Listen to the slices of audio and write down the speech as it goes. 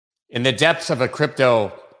In the depths of a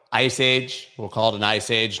crypto ice age, we'll call it an ice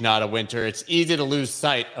age, not a winter, it's easy to lose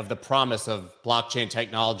sight of the promise of blockchain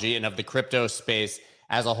technology and of the crypto space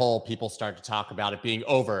as a whole. People start to talk about it being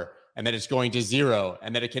over and that it's going to zero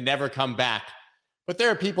and that it can never come back. But there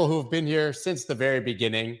are people who have been here since the very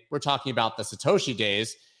beginning. We're talking about the Satoshi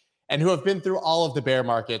days, and who have been through all of the bear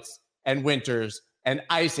markets and winters and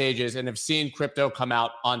ice ages and have seen crypto come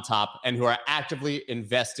out on top, and who are actively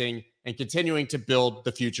investing and continuing to build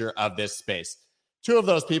the future of this space. Two of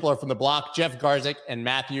those people are from the block, Jeff Garzik and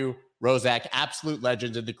Matthew Roszak, absolute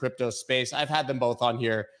legends in the crypto space. I've had them both on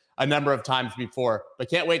here a number of times before, but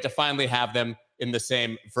can't wait to finally have them in the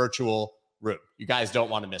same virtual room. You guys don't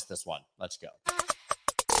want to miss this one. Let's go.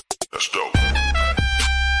 Let's go.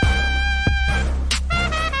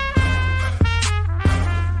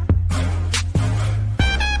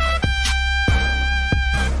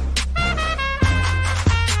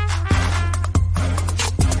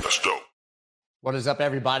 What is up,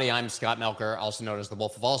 everybody? I'm Scott Melker, also known as the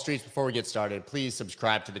Wolf of Wall Street. Before we get started, please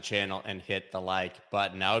subscribe to the channel and hit the like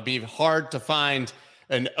button. Now, it would be hard to find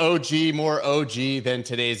an OG more OG than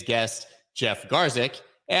today's guest, Jeff Garzik,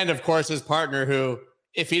 and of course his partner, who,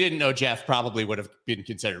 if he didn't know Jeff, probably would have been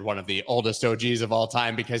considered one of the oldest OGs of all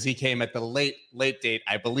time, because he came at the late date,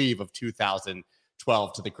 I believe, of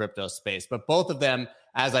 2012 to the crypto space. But both of them,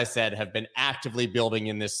 as I said, have been actively building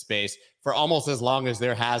in this space for almost as long as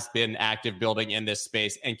there has been active building in this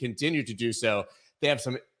space, and continue to do so. They have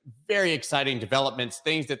some very exciting developments,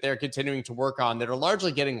 things that they're continuing to work on that are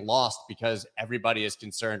largely getting lost because everybody is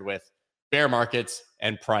concerned with bear markets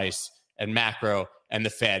and price and macro and the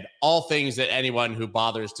Fed, all things that anyone who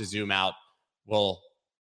bothers to zoom out will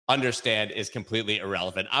understand is completely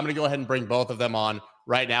irrelevant. I'm going to go ahead and bring both of them on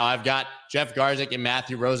right now. I've got Jeff Garzik and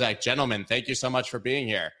Matthew Roszak. Gentlemen, thank you so much for being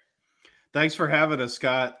here. Thanks for having us,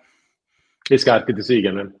 Scott. Hey, Scott. Good to see you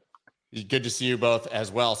again, man. Good to see you both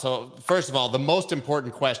as well. So first of all, the most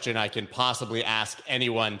important question I can possibly ask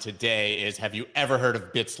anyone today is, have you ever heard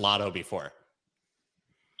of Bits Lotto before?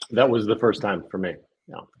 That was the first time for me.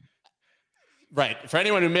 Yeah. Right. For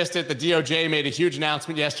anyone who missed it, the DOJ made a huge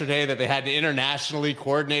announcement yesterday that they had an internationally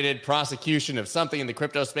coordinated prosecution of something in the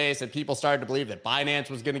crypto space, and people started to believe that Binance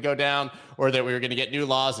was going to go down, or that we were going to get new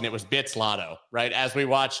laws, and it was Bits Lotto, right? As we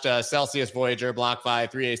watched Celsius, Voyager, BlockFi,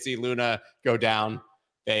 3AC, Luna go down,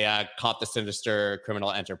 they caught the sinister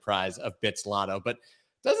criminal enterprise of Bits Lotto. But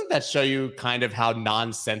doesn't that show you kind of how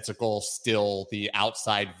nonsensical still the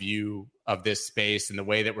outside view of this space and the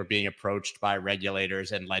way that we're being approached by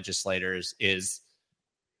regulators and legislators is?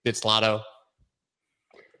 Bits Lotto?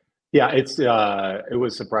 Yeah, it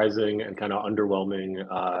was surprising and kind of underwhelming,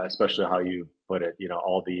 especially how you put it. You know,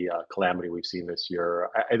 all the calamity we've seen this year.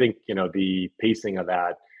 I think, you know, the pacing of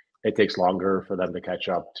that, it takes longer for them to catch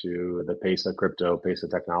up to the pace of crypto, pace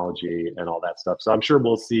of technology, and all that stuff. So I'm sure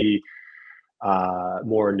we'll see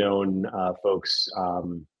more known folks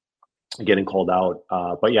getting called out.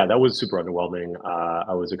 But yeah, that was super underwhelming.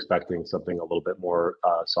 I was expecting something a little bit more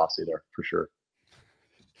saucy there for sure.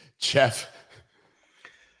 Jeff?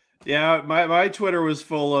 Yeah, my Twitter was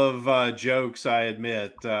full of jokes, I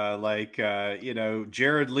admit. You know,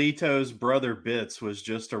 Jared Leto's brother Bits was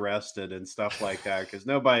just arrested and stuff like that, because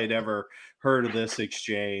nobody had ever heard of this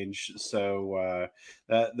exchange. So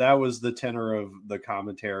that was the tenor of the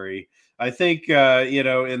commentary. I think, you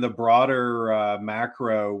know, in the broader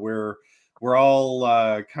macro, we're all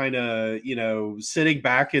kind of, you know, sitting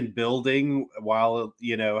back and building while,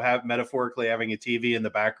 you know, metaphorically having a TV in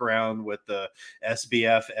the background with the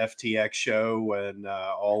SBF FTX show and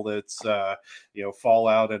all its, you know,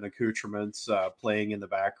 fallout and accoutrements playing in the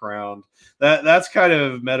background. That's kind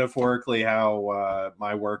of metaphorically how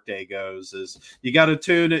my workday goes. Is you got to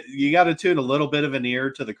tune a little bit of an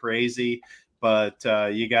ear to the crazy, but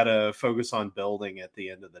you got to focus on building at the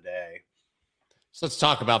end of the day. So let's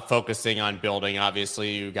talk about focusing on building.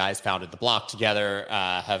 Obviously, you guys founded the block together,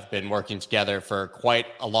 have been working together for quite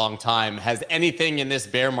a long time. Has anything in this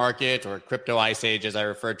bear market, or crypto ice age, as I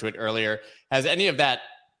referred to it earlier, has any of that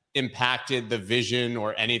impacted the vision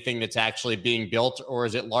or anything that's actually being built, or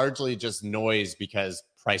is it largely just noise because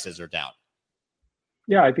prices are down?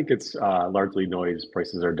 Yeah, I think it's largely noise.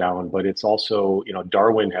 Prices are down, but it's also, you know,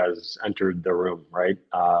 Darwin has entered the room, right?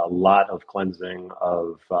 A lot of cleansing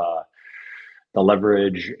of the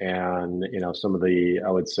leverage and, you know, some of the, I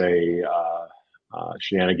would say,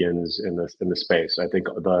 shenanigans in the space. I think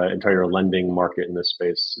the entire lending market in this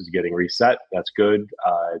space is getting reset. That's good.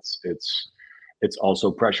 It's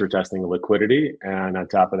also pressure testing liquidity, and on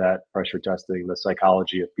top of that, pressure testing the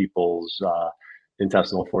psychology of people's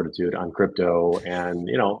intestinal fortitude on crypto. And,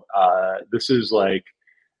 you know, this is like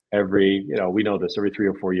we know this, every 3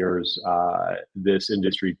 or 4 years, this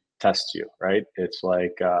industry tests you, right? It's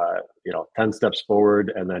like, 10 steps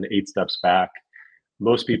forward and then 8 steps back.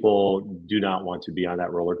 Most people do not want to be on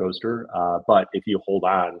that roller coaster. But if you hold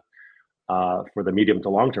on for the medium to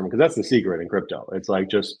long term, because that's the secret in crypto, it's like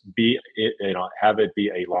just have it be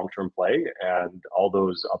a long term play, and all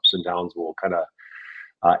those ups and downs will kind of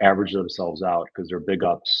average themselves out, because they're big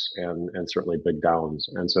ups and certainly big downs.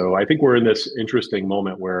 And so I think we're in this interesting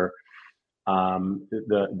moment where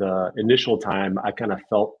the initial time I kind of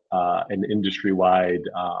felt an industry wide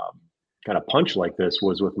kind of punch like this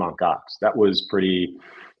was with Mt. Gox. That was pretty,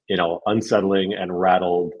 unsettling and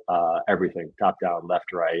rattled everything, top down,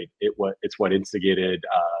 left, right. It's what instigated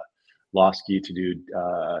Losky to do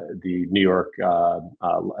the New York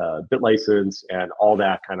bit license, and all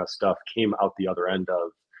that kind of stuff came out the other end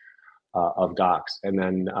of Gox. And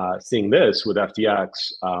then seeing this with FTX,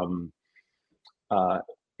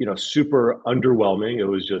 super underwhelming. It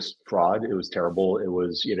was just fraud. It was terrible. It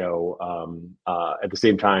was, at the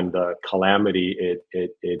same time, the calamity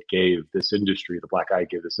it gave this industry, the black eye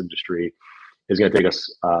gave this industry, is going to take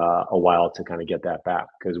us a while to kind of get that back,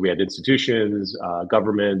 because we had institutions,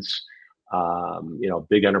 governments,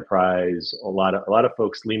 big enterprise, a lot of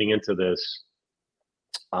folks leaning into this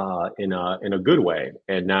in a good way.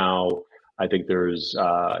 And now I think there's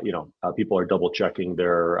people are double checking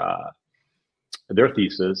their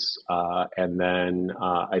thesis, and then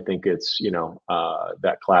I think it's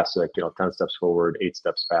that classic 10 steps forward, 8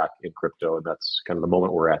 steps back in crypto, and that's kind of the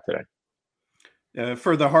moment we're at today.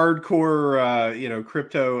 For the hardcore,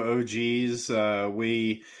 crypto OGs,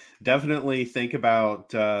 we definitely think about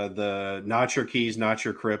the not your keys, not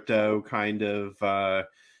your crypto kind of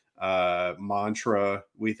mantra.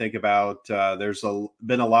 We think about there's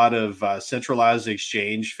been a lot of centralized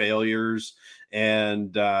exchange failures,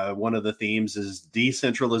 and one of the themes is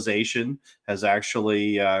decentralization has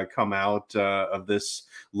actually come out of this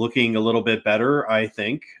looking a little bit better, I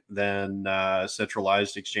think, than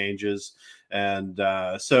centralized exchanges. And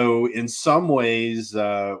so in some ways,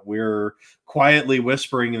 we're quietly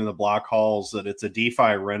whispering in the block halls that it's a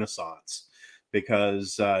DeFi renaissance,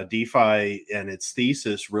 because DeFi and its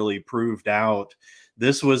thesis really proved out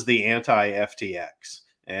this was the anti-FTX.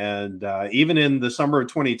 And even in the summer of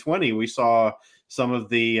 2020, we saw some of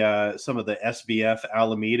the SBF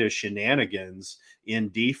Alameda shenanigans in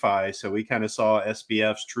DeFi. So we kind of saw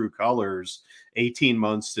SBF's true colors 18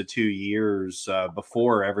 months to 2 years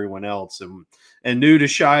before everyone else, and knew to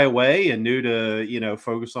shy away, and knew to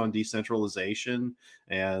focus on decentralization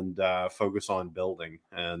and focus on building.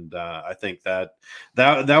 And I think that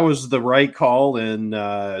was the right call in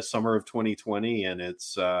summer of 2020, and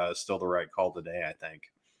it's still the right call today, I think.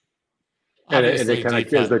 And it kind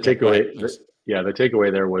of is the takeaway. The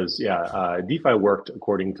takeaway there was, DeFi worked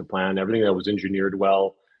according to plan. Everything that was engineered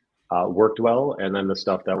well worked well, and then the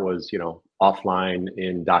stuff that was, offline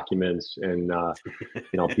in documents and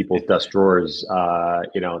people's desk drawers,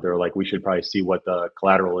 they're like, we should probably see what the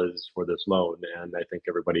collateral is for this loan. And I think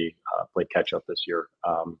everybody played catch up this year.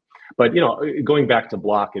 But going back to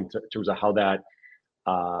Block in terms of how that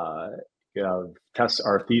tests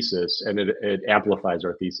our thesis, and it amplifies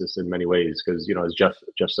our thesis in many ways, because as Jeff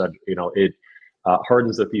said, it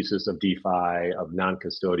hardens the thesis of DeFi, of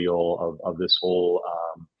non-custodial, of this whole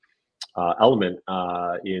element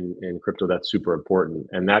in crypto that's super important.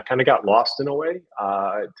 And that kind of got lost in a way,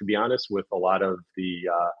 to be honest, with a lot of the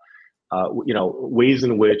ways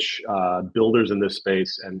in which builders in this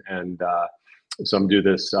space and some do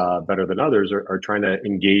this better than others, are trying to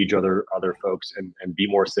engage other folks and be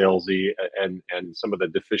more salesy, and some of the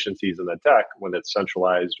deficiencies in the tech when it's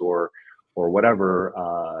centralized or whatever,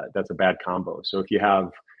 that's a bad combo. So if you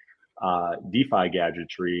have DeFi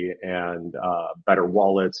gadgetry and better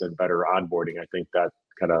wallets and better onboarding, I think that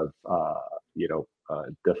kind of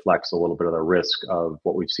deflects a little bit of the risk of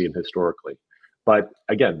what we've seen historically. But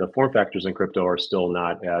again, the form factors in crypto are still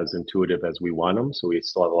not as intuitive as we want them, so we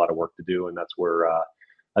still have a lot of work to do, and that's where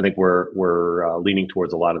I think we're leaning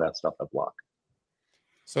towards a lot of that stuff at Block.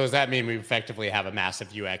 So does that mean we effectively have a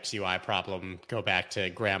massive UX UI problem? Go back to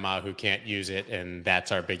grandma who can't use it, and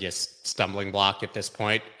that's our biggest stumbling block at this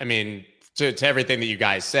point? I mean, to everything that you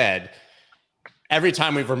guys said, every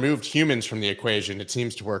time we've removed humans from the equation, it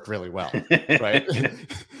seems to work really well, right?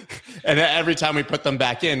 And every time we put them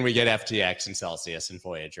back in, we get FTX and Celsius and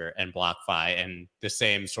Voyager and BlockFi and the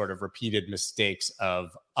same sort of repeated mistakes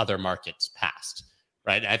of other markets past,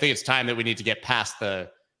 right? I think it's time that we need to get past the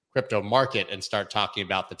crypto market and start talking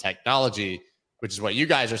about the technology, which is what you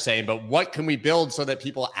guys are saying. But what can we build so that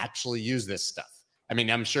people actually use this stuff? I mean,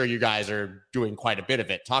 I'm sure you guys are doing quite a bit of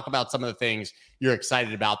it. Talk about some of the things you're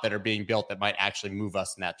excited about that are being built that might actually move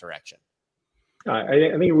us in that direction.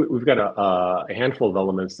 I think we've got a handful of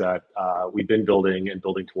elements that we've been building and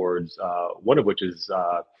building towards, one of which is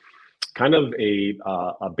kind of a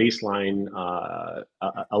baseline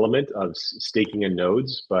element of staking in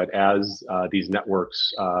nodes. But as these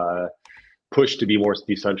networks push to be more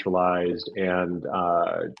decentralized and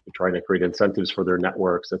trying to create incentives for their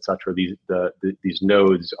networks, et cetera, these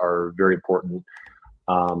nodes are very important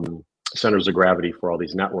centers of gravity for all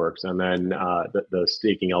these networks. And then the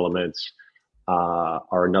staking elements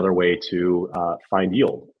are another way to find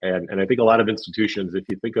yield. And I think a lot of institutions, if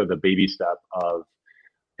you think of the baby step of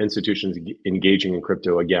institutions engaging in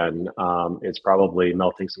crypto again, it's probably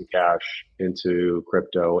melting some cash into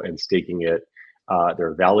crypto and staking it.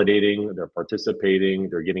 They're validating, they're participating,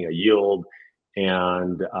 they're getting a yield.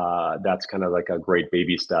 And that's kind of like a great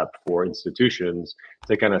baby step for institutions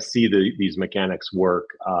to kind of see these mechanics work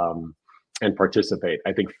and participate.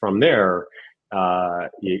 I think from there,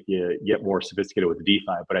 you get more sophisticated with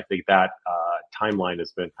DeFi, but I think that timeline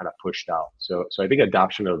has been kind of pushed out. So I think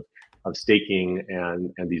adoption of staking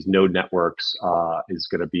and these node networks is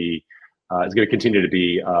going to continue to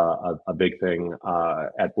be a big thing.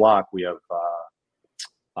 At Block, we have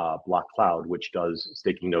Block Cloud, which does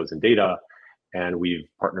staking nodes and data, and we've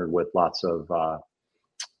partnered with lots of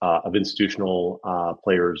institutional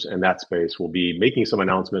players in that space. We'll be making some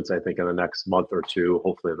announcements, I think, in the next month or two,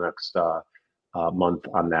 hopefully the next month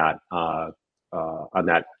on that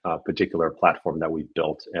particular platform that we've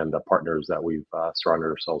built and the partners that we've surrounded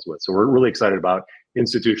ourselves with. So we're really excited about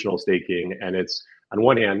institutional staking, and it's on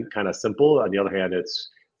one hand kind of simple. On the other hand, it's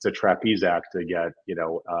a trapeze act to get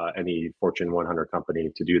any Fortune 100 company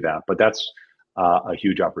to do that. But that's a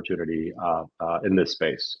huge opportunity in this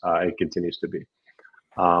space. It continues to be.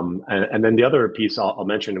 And then the other piece I'll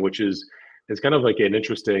mention, which is kind of like an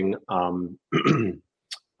interesting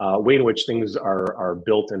way in which things are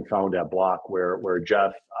built and found at Block, where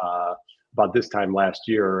Jeff, about this time last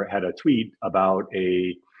year, had a tweet about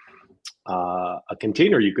a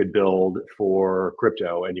container you could build for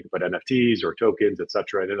crypto, and you could put NFTs or tokens, et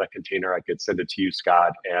cetera, in that container. I could send it to you,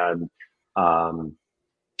 Scott, and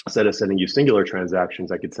instead of sending you singular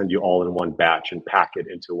transactions, I could send you all in one batch and pack it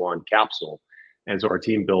into one capsule. And so our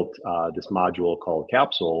team built this module called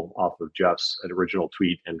Capsule off of Jeff's original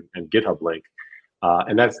tweet and GitHub link.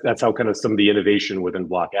 And that's how kind of some of the innovation within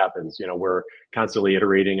Block happens. We're constantly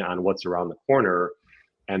iterating on what's around the corner,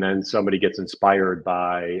 and then somebody gets inspired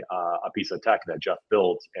by a piece of tech that Jeff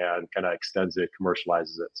built and kind of extends it,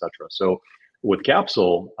 commercializes it, et cetera. So with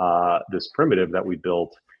Capsule, this primitive that we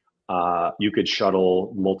built, you could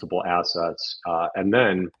shuttle multiple assets, and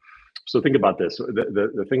then. So think about this.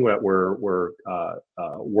 The thing that we're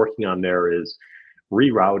working on there is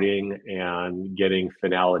rerouting and getting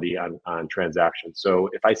finality on transactions. So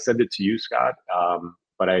if I send it to you, Scott,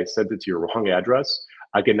 but I sent it to your wrong address,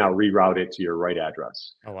 I can now reroute it to your right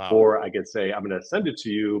address. Oh, wow. Or I could say, I'm going to send it to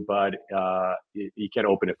you, but you can't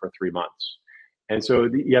open it for 3 months. And so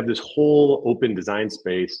you have this whole open design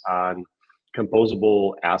space on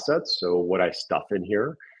composable assets. So what I stuff in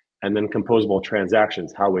here, and then composable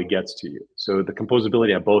transactions, how it gets to you. So the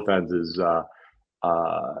composability at both ends is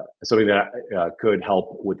something that could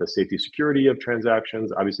help with the safety security of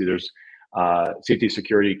transactions. Obviously, there's safety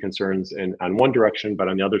security concerns on one direction, but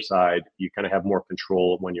on the other side, you kind of have more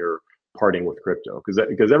control when you're parting with crypto.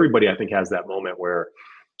 Because everybody, I think, has that moment where,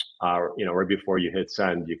 right before you hit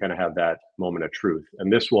send, you kind of have that moment of truth.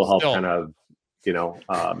 And this will help kind of,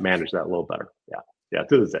 manage that a little better. Yeah,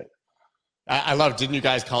 to this day. I love, didn't you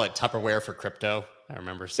guys call it Tupperware for crypto? I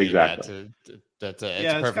remember seeing that. It's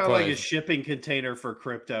kind of like a shipping container for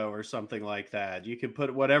crypto or something like that. You can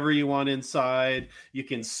put whatever you want inside. You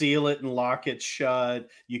can seal it and lock it shut.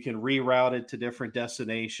 You can reroute it to different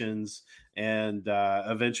destinations. And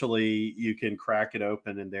eventually you can crack it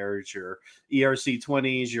open, and there's your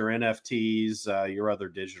ERC20s, your NFTs, your other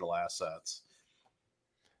digital assets.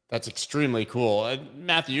 That's extremely cool.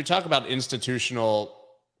 Matthew, you talk about institutional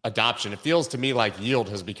adoption. It feels to me like yield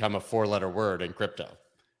has become a 4-letter word in crypto,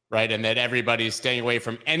 right? And that everybody's staying away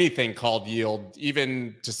from anything called yield,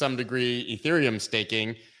 even to some degree Ethereum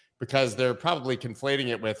staking, because they're probably conflating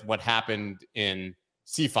it with what happened in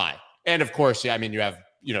CeFi. And of course, you have,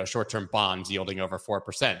 short-term bonds yielding over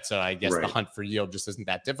 4%. So I guess the hunt for yield just isn't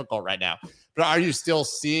that difficult right now. But are you still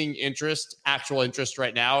seeing actual interest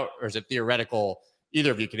right now? Or is it theoretical? Either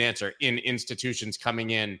of you can answer, in institutions coming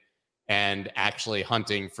in and actually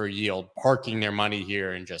hunting for yield, parking their money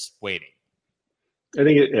here and just waiting? I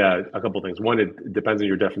think yeah, a couple of things. One, it depends on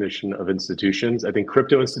your definition of institutions. I think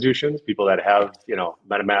crypto institutions, people that have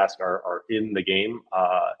MetaMask are in the game,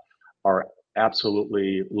 are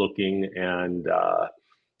absolutely looking and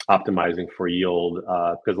optimizing for yield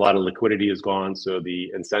because a lot of liquidity is gone. So a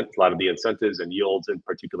lot of the incentives and yields in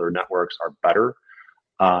particular networks are better.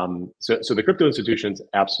 So the crypto institutions,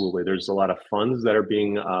 absolutely. There's a lot of funds that are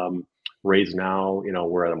being raised now.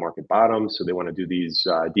 We're at a market bottom, so they want to do these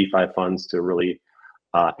DeFi funds to really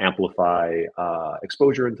amplify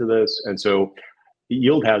exposure into this. And so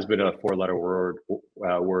yield has been a four-letter word,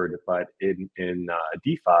 but in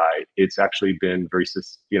DeFi, it's actually been very,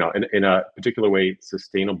 in a particular way,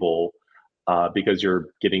 sustainable because you're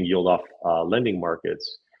getting yield off lending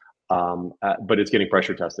markets, but it's getting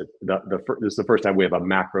pressure tested. This is the first time we have a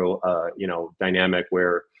macro, dynamic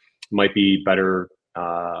where it might be better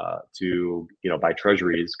to buy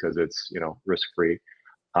treasuries because it's risk-free.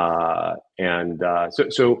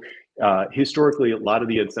 Historically, a lot of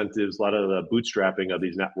the incentives, a lot of the bootstrapping of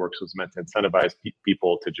these networks was meant to incentivize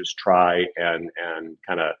people to just try and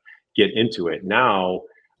kind of get into it. Now,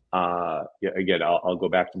 again, I'll go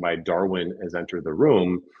back to my Darwin has entered the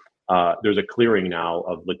room. There's a clearing now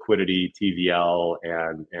of liquidity, TVL,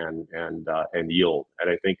 and yield, and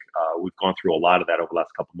I think we've gone through a lot of that over the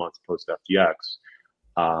last couple of months post FTX.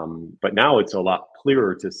 But now it's a lot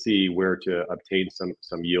clearer to see where to obtain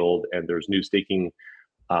some yield, and there's new staking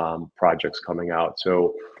projects coming out.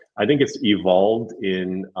 So I think it's evolved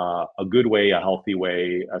in a good way, a healthy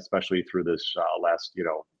way, especially through this last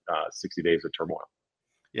 60 days of turmoil.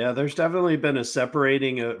 Yeah, there's definitely been a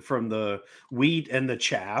separating from the wheat and the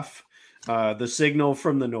chaff, the signal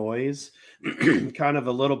from the noise, kind of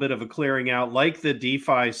a little bit of a clearing out, like the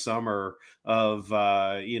DeFi summer of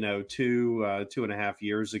 2.5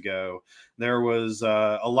 years ago. There was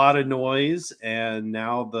a lot of noise, and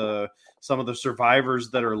now some of the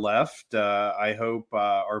survivors that are left, I hope,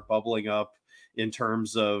 are bubbling up in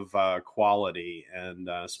terms of quality, and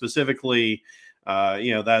specifically.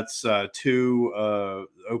 That's two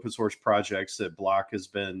open source projects that Block has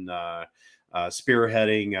been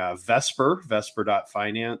spearheading,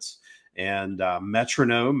 Vesper.finance, and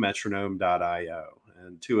Metronome.io.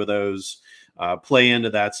 And two of those play into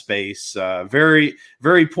that space very,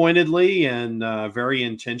 very pointedly and very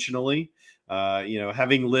intentionally.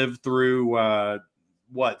 Having lived through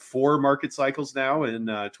 4 market cycles now in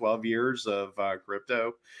 12 years of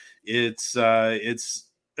crypto, it's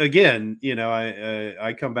again,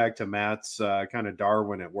 I come back to Matt's kind of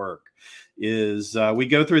Darwin at work is we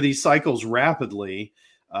go through these cycles rapidly,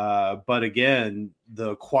 but again,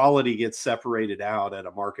 the quality gets separated out at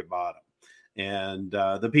a market bottom. And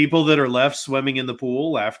the people that are left swimming in the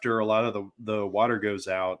pool after a lot of the water goes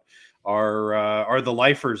out are the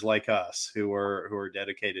lifers like us who are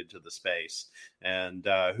dedicated to the space and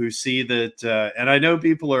who see that. And I know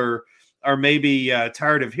people are maybe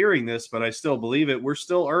tired of hearing this, but I still believe it. We're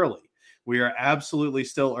still early. We are absolutely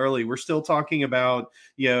still early. We're still talking about,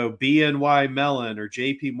 BNY Mellon or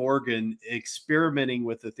JP Morgan experimenting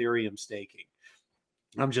with Ethereum staking.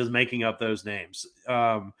 I'm just making up those names.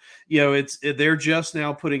 They're just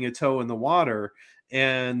now putting a toe in the water,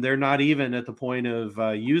 and they're not even at the point of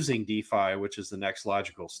using DeFi, which is the next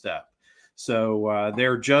logical step. So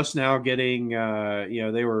they're just now getting,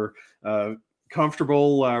 they were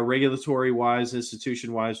comfortable regulatory wise,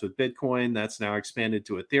 institution wise with Bitcoin. That's now expanded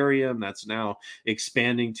to Ethereum. That's now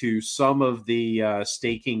expanding to some of the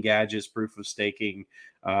staking gadgets, proof of staking,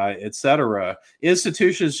 etc.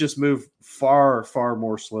 Institutions just move far, far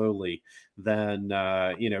more slowly than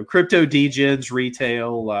crypto degens,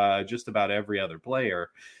 retail, just about every other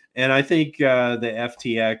player. And I think the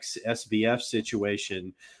FTX SBF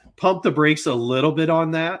situation pumped the brakes a little bit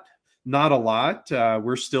on that. Not a lot.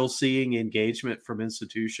 We're still seeing engagement from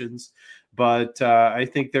institutions, but I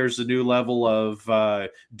think there's a new level of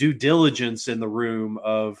due diligence in the room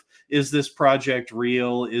of, is this project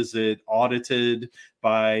real? Is it audited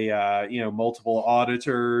by multiple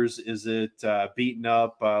auditors? Is it beaten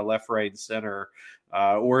up left, right, and center?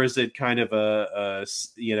 Or is it kind of a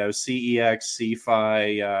CEX,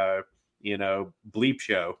 CFI, bleep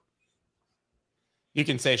show? You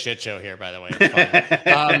can say shit show here, by the way. It's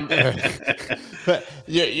fine. But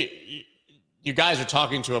you guys are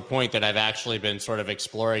talking to a point that I've actually been sort of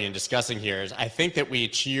exploring and discussing here. Is I think that we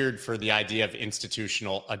cheered for the idea of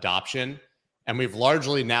institutional adoption, and we've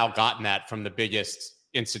largely now gotten that from the biggest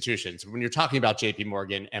institutions. When you're talking about JP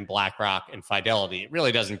Morgan and BlackRock and Fidelity, it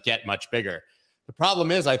really doesn't get much bigger. The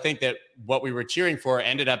problem is, I think that what we were cheering for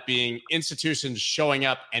ended up being institutions showing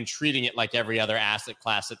up and treating it like every other asset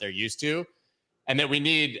class that they're used to. And that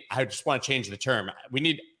I just want to change the term. We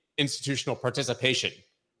need institutional participation,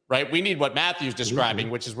 right? We need what Matthew's describing,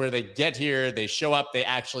 which is where they get here, they show up, they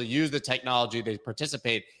actually use the technology, they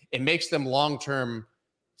participate. It makes them long-term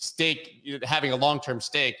stake, having a long-term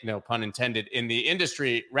stake, no pun intended, in the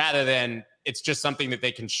industry, rather than it's just something that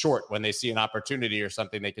they can short when they see an opportunity or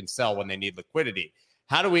something they can sell when they need liquidity.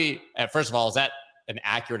 How do we, first of all, is that an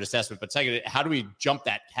accurate assessment? But second, how do we jump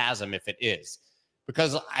that chasm if it is?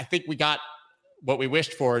 Because I think we got what we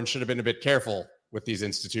wished for and should have been a bit careful with these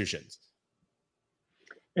institutions.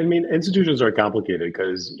 I mean, institutions are complicated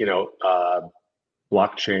because,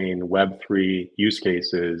 blockchain, Web3 use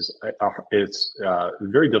cases, it's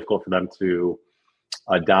very difficult for them to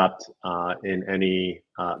adopt in any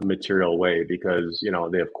material way because,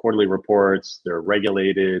 they have quarterly reports, they're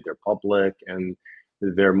regulated, they're public, and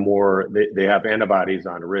they're more, they have antibodies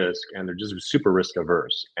on risk, and they're just super risk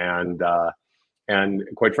averse. And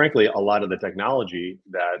quite frankly, a lot of the technology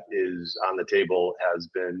that is on the table has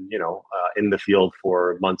been, in the field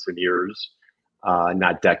for months and years,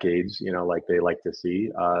 not decades, like they like to see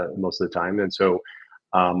most of the time. And so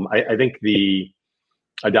I think the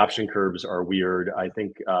adoption curves are weird. I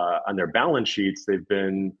think on their balance sheets, they've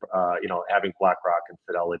been, having BlackRock and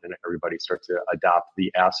Fidelity and everybody start to adopt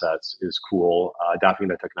the assets is cool. Adopting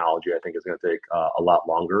the technology, I think, is going to take a lot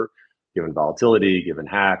longer, given volatility, given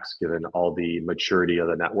hacks, given all the maturity of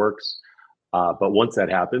the networks. But once that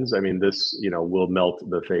happens, I mean, this, will melt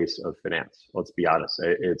the face of finance. Let's be honest.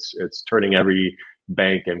 It's turning every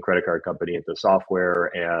bank and credit card company into software,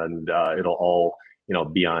 and it'll all,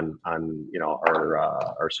 be on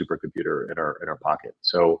our supercomputer in our pocket.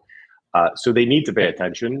 So they need to pay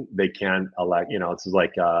attention. They can't elect. This is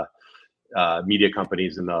like media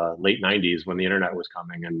companies in the late 90s when the internet was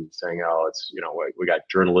coming and saying, oh, it's, we got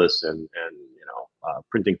journalists and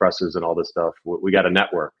printing presses and all this stuff. We got a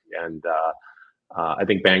network. And I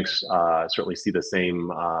think banks certainly see the same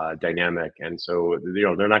dynamic. And so,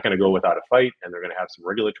 they're not going to go without a fight, and they're going to have some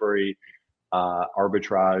regulatory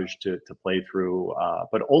arbitrage to play through.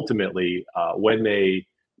 But ultimately, when they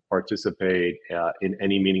participate in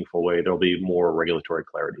any meaningful way, there'll be more regulatory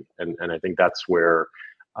clarity. And I think that's where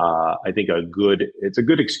I think it's a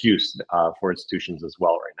good excuse for institutions as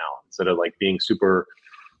well right now. Instead of like being super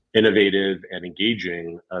innovative and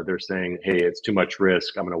engaging, they're saying, hey, it's too much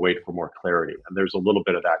risk, I'm going to wait for more clarity. And there's a little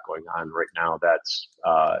bit of that going on right now. That's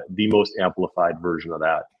the most amplified version of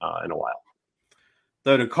that in a while.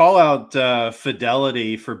 Though to call out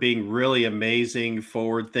Fidelity for being really amazing,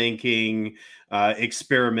 forward-thinking,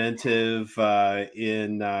 experimentative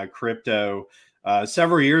in crypto.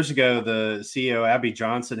 Several years ago, the CEO, Abby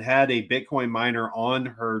Johnson, had a Bitcoin miner on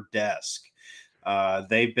her desk.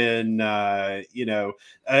 They've been, I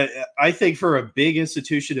think for a big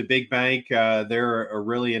institution, a big bank, they're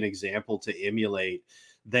really an example to emulate.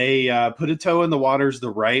 They put a toe in the waters the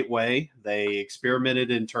right way. They experimented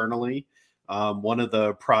internally. One of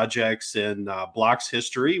the projects in Block's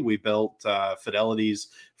history, we built Fidelity's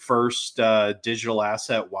first digital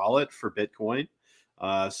asset wallet for Bitcoin.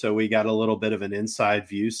 So we got a little bit of an inside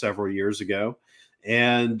view several years ago.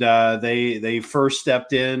 And they first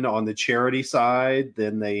stepped in on the charity side,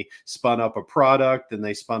 then they spun up a product, then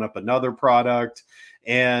they spun up another product,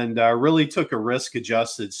 and really took a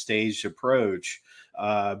risk-adjusted staged approach.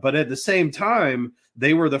 But at the same time,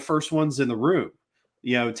 they were the first ones in the room,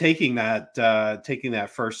 taking that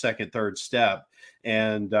first, second, third step,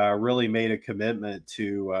 and really made a commitment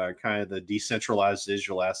to kind of the decentralized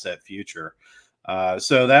digital asset future.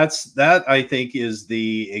 So that I think is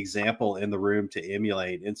the example in the room to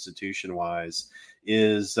emulate institution wise.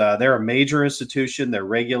 Is they're a major institution, they're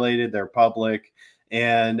regulated, they're public,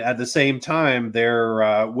 and at the same time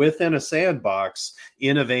they're within a sandbox,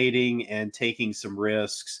 innovating and taking some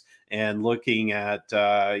risks and looking at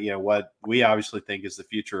what we obviously think is the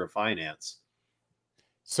future of finance.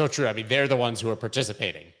 So true. I mean, they're the ones who are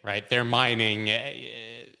participating, right? They're mining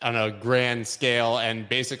on a grand scale and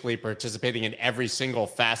basically participating in every single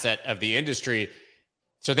facet of the industry.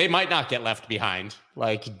 So they might not get left behind,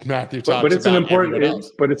 like Matthew talks but it's about.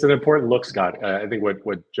 It's an important look, Scott. I think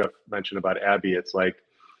what Jeff mentioned about Abby, it's like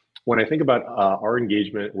when I think about our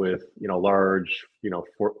engagement with large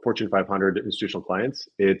Fortune 500 institutional clients,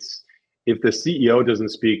 it's if the CEO doesn't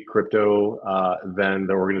speak crypto, then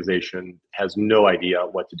the organization has no idea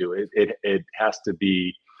what to do. It has to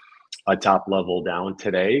be a top level down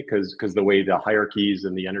today because the way the hierarchies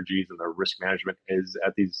and the energies and the risk management is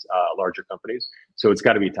at these larger companies. So it's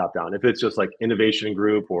got to be top down. If it's just like innovation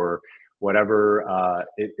group or whatever,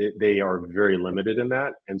 they are very limited in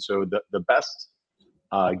that. And so the best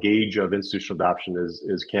gauge of institutional adoption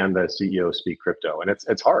is can the CEO speak crypto? And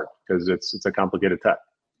it's hard because it's a complicated tech.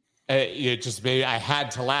 just maybe I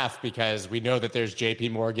had to laugh because we know that there's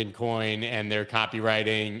JP Morgan coin and they're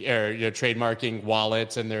copywriting or trademarking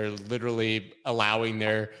wallets and they're literally allowing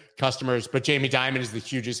their customers. But Jamie Dimon is the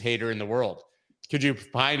hugest hater in the world. Could you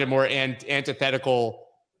find a more antithetical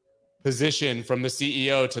position from the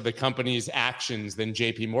CEO to the company's actions than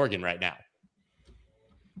JP Morgan right now?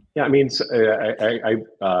 Yeah, I mean,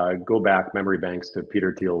 I go back memory banks to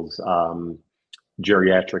Peter Thiel's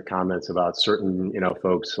geriatric comments about certain,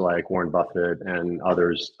 folks like Warren Buffett and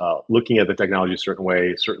others looking at the technology a certain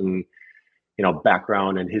way, certain,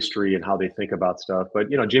 background and history and how they think about stuff.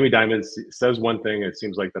 But, Jamie Dimon says one thing, it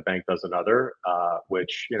seems like the bank does another,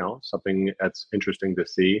 which, something that's interesting to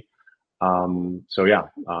see.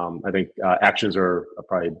 I think actions are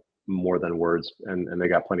probably more than words, and they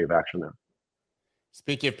got plenty of action there.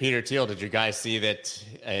 Speaking of Peter Thiel, did you guys see that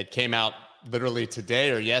it came out literally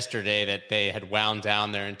today or yesterday that they had wound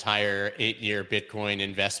down their entire 8-year Bitcoin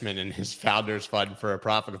investment in his founders fund for a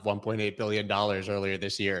profit of $1.8 billion earlier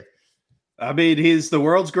this year? I mean, he's the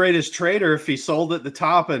world's greatest trader if he sold at the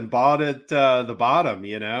top and bought at the bottom,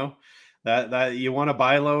 that you want to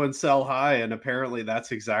buy low and sell high. And apparently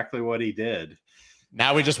that's exactly what he did.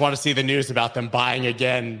 Now we just want to see the news about them buying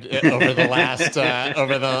again over the last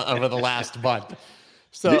over the last month.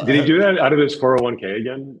 So did he do that out of his 401k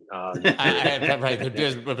again? Right.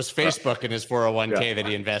 It was Facebook in his 401k that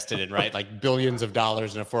he invested in, right? Like billions of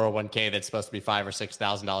dollars in a 401k that's supposed to be $5,000 or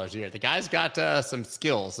 $6,000 a year. The guy's got some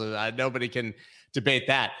skills. So nobody can debate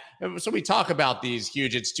that. So we talk about these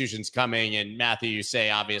huge institutions coming, and Matthew, you say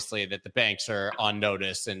obviously that the banks are on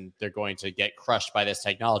notice and they're going to get crushed by this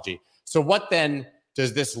technology. So what then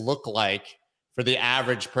does this look like for the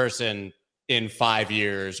average person in 5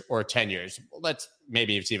 years or 10 years? Let's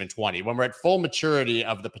maybe it's even 20. When we're at full maturity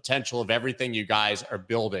of the potential of everything you guys are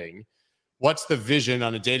building, what's the vision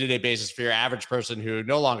on a day-to-day basis for your average person who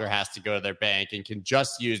no longer has to go to their bank and can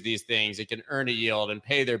just use these things? It can earn a yield and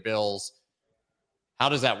pay their bills. How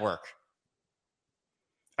does that work?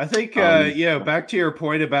 I think, back to your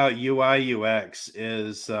point about UI UX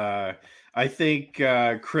is, I think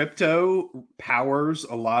crypto powers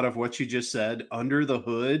a lot of what you just said under the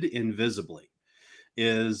hood invisibly.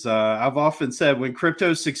 I've often said when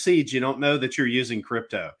crypto succeeds, you don't know that you're using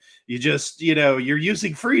crypto. You just, you're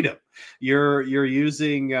using freedom. You're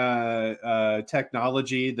using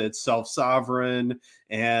technology that's self-sovereign,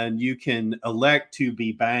 and you can elect to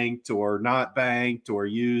be banked or not banked, or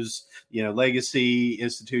use, legacy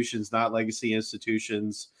institutions, not legacy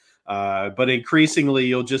institutions. But increasingly,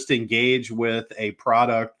 you'll just engage with a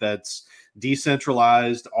product that's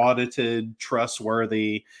decentralized, audited,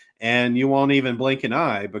 trustworthy, and you won't even blink an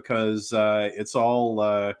eye because it's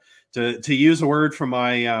all, to use a word from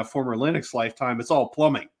my former Linux lifetime, it's all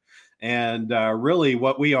plumbing. And really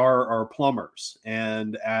what we are plumbers.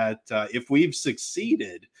 And if we've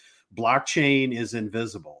succeeded, blockchain is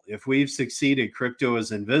invisible. If we've succeeded, crypto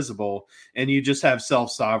is invisible, and you just have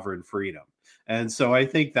self-sovereign freedom. And so I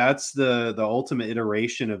think that's the ultimate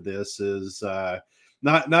iteration of this is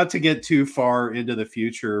not to get too far into the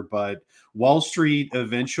future, but Wall Street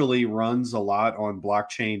eventually runs a lot on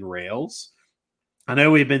blockchain rails. I know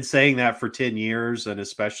we've been saying that for 10 years, and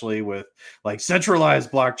especially with like centralized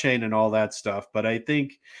blockchain and all that stuff. But I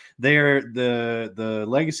think the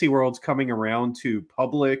legacy world's coming around to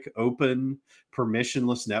public, open,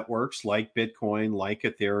 permissionless networks like Bitcoin, like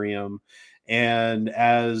Ethereum. And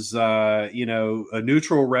as a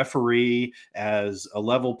neutral referee, as a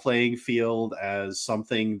level playing field, as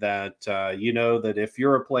something that that if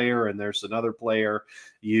you're a player and there's another player,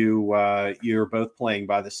 you're both playing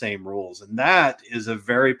by the same rules, and that is a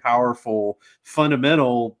very powerful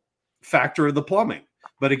fundamental factor of the plumbing.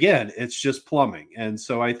 But again, it's just plumbing. And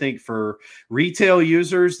so I think for retail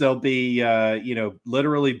users, there'll be,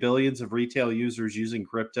 literally billions of retail users using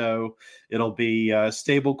crypto. It'll be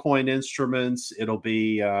stable coin instruments. It'll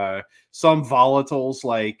be some volatiles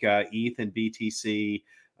like ETH and BTC.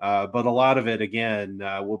 But a lot of it, again,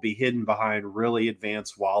 will be hidden behind really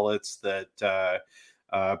advanced wallets that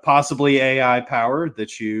possibly AI powered,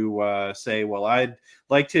 that you say, well, I'd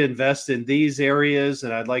like to invest in these areas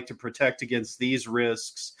and I'd like to protect against these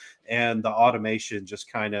risks. And the automation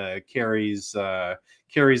just kind of carries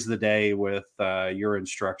the day with your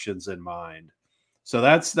instructions in mind. So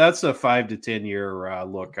that's a 5 to 10 year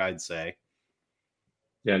look, I'd say.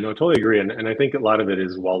 Yeah, no, totally agree. And I think a lot of it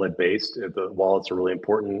is wallet based. The wallet's a really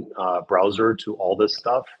important browser to all this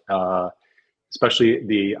stuff. Especially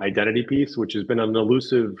the identity piece, which has been an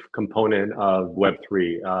elusive component of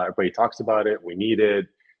Web3. Everybody talks about it. We need it.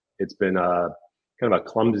 It's been a kind of a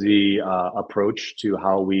clumsy approach to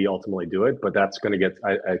how we ultimately do it, but that's going to get,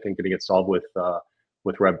 I think, going to get solved with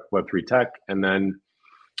Web3 tech, and then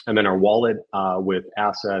our wallet with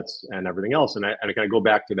assets and everything else. And I kind of go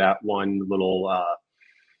back to that one little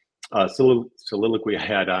soliloquy I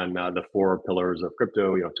had on the 4 pillars of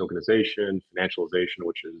crypto, tokenization, financialization,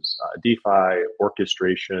 which is DeFi,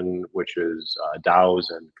 orchestration, which is DAOs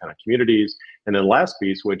and kind of communities. And then the last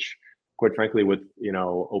piece, which quite frankly, with,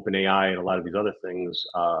 OpenAI and a lot of these other things,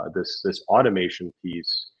 this automation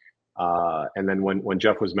piece. And then when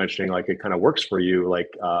Jeff was mentioning, like, it kind of works for you, like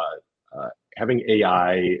having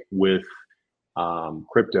AI with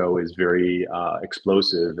crypto is very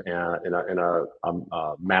explosive and in a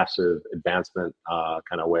massive advancement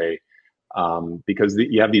kind of way, because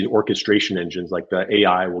you have these orchestration engines. Like, the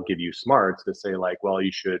AI will give you smarts to say, like, well,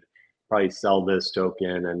 you should probably sell this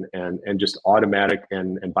token and just automatic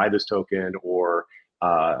and buy this token, or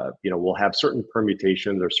we'll have certain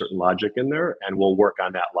permutations or certain logic in there, and we'll work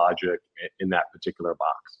on that logic in that particular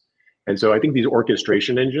box. And so I think these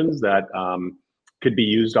orchestration engines that could be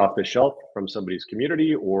used off the shelf from somebody's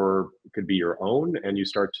community, or could be your own, and you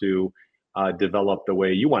start to develop the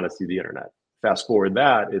way you want to see the internet. Fast forward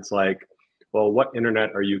that, it's like, well, what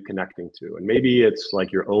internet are you connecting to? And maybe it's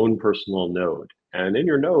like your own personal node. And in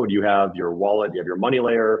your node, you have your wallet, you have your money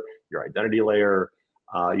layer, your identity layer,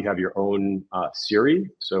 you have your own Siri.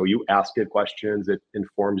 So you ask it questions, it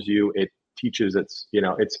informs you, it teaches, it's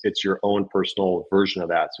your own personal version of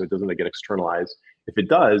that. So it doesn't get externalized. If it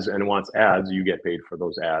does and wants ads, you get paid for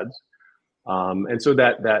those ads. And so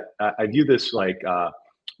that I view this like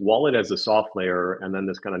wallet as a soft layer, and then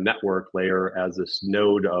this kind of network layer as this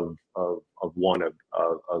node of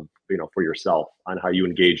for yourself on how you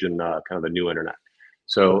engage in kind of the new internet.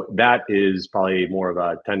 So that is probably more of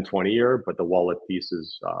a 10, 20 year, but the wallet piece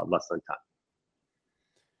is less than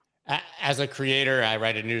 10. As a creator, I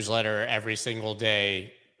write a newsletter every single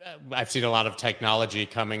day. I've seen a lot of technology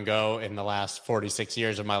come and go in the last 46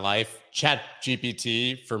 years of my life.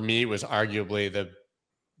 ChatGPT for me was arguably the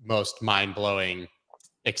most mind-blowing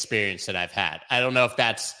experience that I've had. I don't know if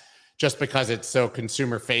that's just because it's so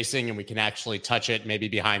consumer facing and we can actually touch it. Maybe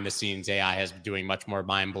behind the scenes, AI has been doing much more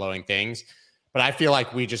mind-blowing things. But I feel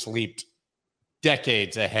like we just leaped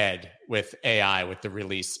decades ahead with AI with the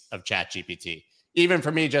release of ChatGPT. Even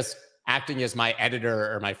for me, just acting as my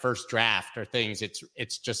editor or my first draft or things,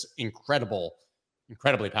 it's just incredibly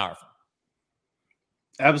powerful.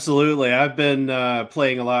 Absolutely. I've been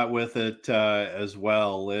playing a lot with it as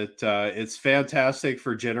well. It's fantastic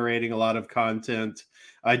for generating a lot of content.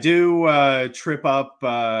 I do trip up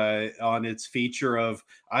on its feature of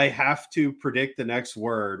I have to predict the next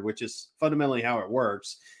word, which is fundamentally how it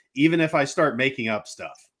works, even if I start making up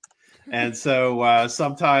stuff. And so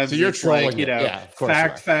sometimes so you're it's trolling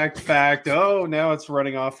like, fact. Oh, now it's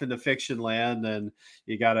running off into fiction land, and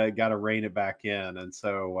you gotta rein it back in. And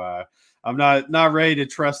so I'm not ready to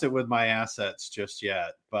trust it with my assets just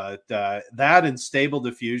yet. But that and Stable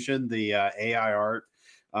Diffusion, the AI art,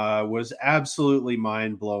 was absolutely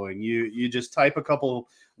mind blowing. You just type a couple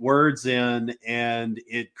words in and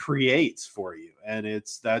it creates for you, and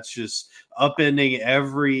that's just upending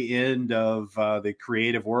every end of the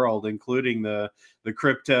creative world, including the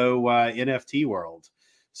crypto NFT world.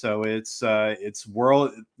 So it's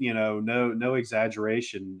world, no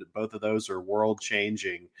exaggeration. Both of those are world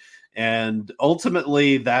changing. And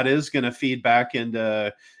ultimately, that is going to feed back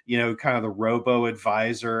into, kind of the robo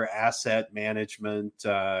advisor, asset management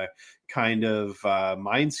kind of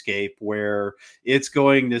mindscape, where it's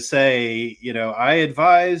going to say, I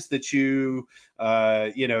advise that you,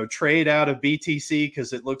 trade out of BTC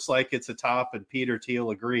because it looks like it's a top, and Peter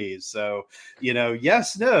Thiel agrees. So,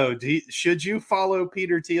 yes, no, should you follow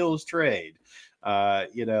Peter Thiel's trade?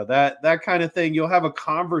 That kind of thing. You'll have a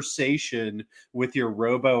conversation with your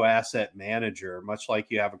robo asset manager, much like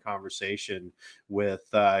you have a conversation with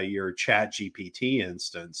your ChatGPT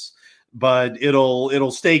instance, but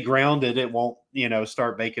it'll stay grounded. It won't,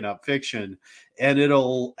 start making up fiction, and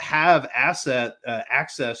it'll have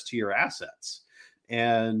access to your assets.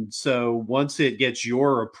 And so once it gets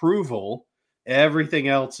your approval, everything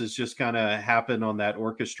else is just kind of happen on that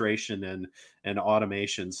orchestration and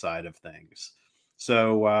automation side of things.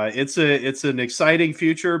 So it's an exciting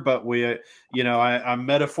future, but I'm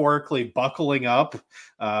metaphorically buckling up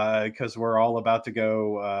because we're all about to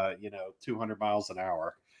go 200 miles an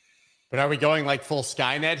hour. But are we going like full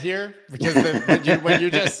Skynet here? Because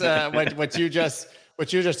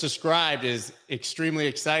what you just described is extremely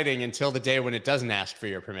exciting until the day when it doesn't ask for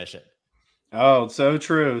your permission. Oh, so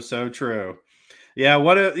true, so true. Yeah,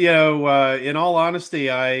 in all honesty,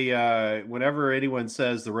 I whenever anyone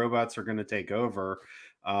says the robots are going to take over,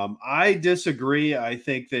 I disagree. I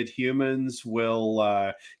think that humans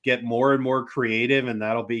will get more and more creative, and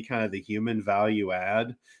that'll be kind of the human value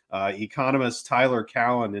add. Economist Tyler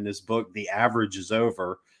Cowen, in his book The Average is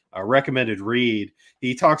Over, recommended read,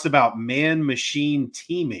 he talks about man-machine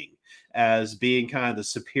teaming as being kind of the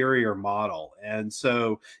superior model. And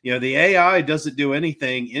so, the AI doesn't do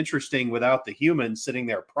anything interesting without the human sitting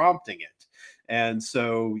there prompting it. And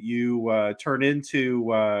so you turn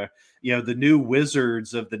into, the new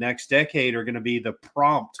wizards of the next decade are going to be the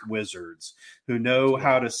prompt wizards who know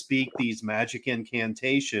how to speak these magic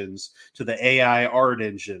incantations to the AI art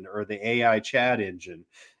engine or the AI chat engine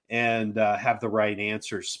and have the right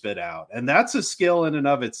answers spit out. And that's a skill in and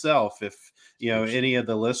of itself. If, any of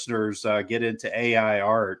the listeners get into AI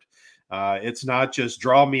art, it's not just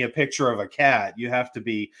draw me a picture of a cat. You have to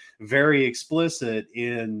be very explicit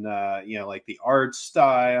in, like the art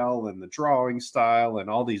style and the drawing style and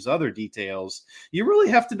all these other details. You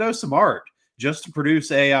really have to know some art just to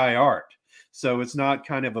produce AI art. So it's not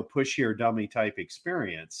kind of a push here dummy type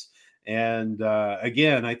experience. And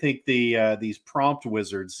again, I think these prompt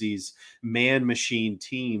wizards, these man-machine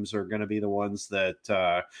teams, are going to be the ones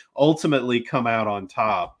that ultimately come out on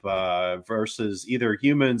top versus either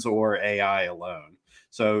humans or AI alone.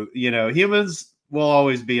 So, humans will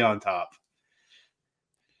always be on top.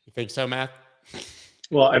 You think so, Matt?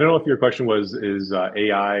 Well, I don't know if your question was, is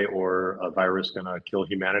AI or a virus going to kill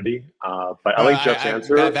humanity? But I like Jeff's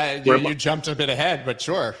answer. You jumped a bit ahead, but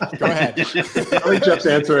sure. Go ahead. I like Jeff's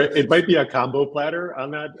answer. It might be a combo platter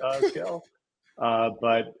on that scale.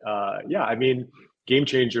 But I mean, game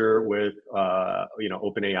changer with,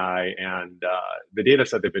 OpenAI, and the data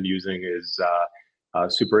set they've been using is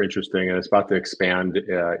super interesting, and it's about to expand,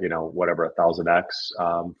 whatever, 1,000x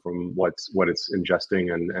from what it's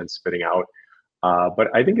ingesting and spitting out. But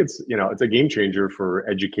I think it's a game changer for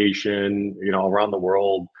education, around the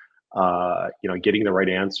world. Getting the right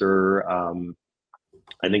answer.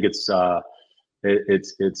 I think it's one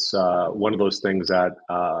of those things that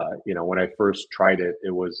when I first tried it,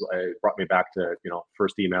 it brought me back to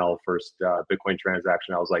first email, first Bitcoin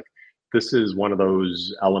transaction. I was like, this is one of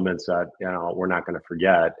those elements that we're not going to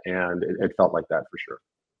forget, and it felt like that for sure.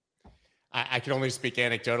 I can only speak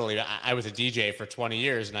anecdotally. I was a DJ for 20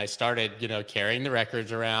 years, and I started, carrying the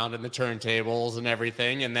records around and the turntables and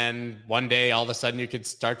everything. And then one day, all of a sudden, you could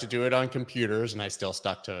start to do it on computers, and I still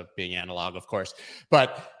stuck to being analog, of course.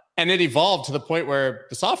 And it evolved to the point where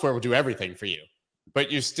the software would do everything for you, but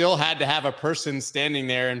you still had to have a person standing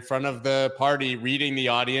there in front of the party, reading the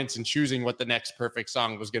audience and choosing what the next perfect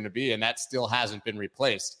song was going to be. And that still hasn't been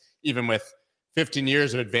replaced, even with 15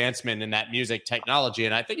 years of advancement in that music technology.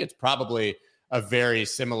 And I think it's probably a very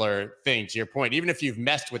similar thing to your point. Even if you've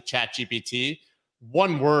messed with ChatGPT,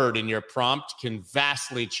 one word in your prompt can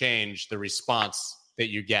vastly change the response that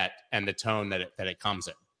you get and the tone that it comes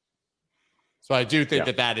in. So I do think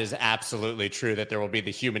that is absolutely true, that there will be the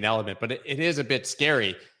human element, but it is a bit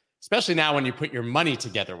scary, especially now when you put your money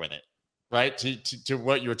together with it, right? To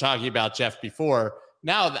what you were talking about, Jeff, before.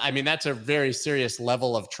 Now, I mean, that's a very serious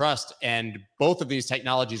level of trust, and both of these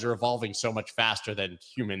technologies are evolving so much faster than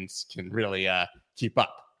humans can really keep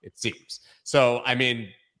up, it seems. So, I mean,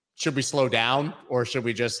 should we slow down, or should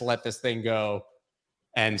we just let this thing go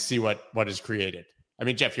and see what is created? I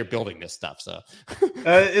mean, Jeff, you're building this stuff, so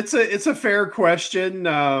it's a fair question,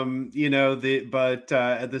 but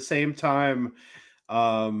at the same time,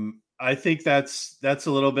 I think that's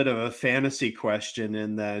a little bit of a fantasy question,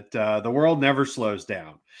 in that the world never slows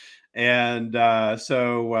down. And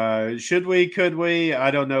so should we, could we? I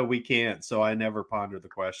don't know. We can't. So I never ponder the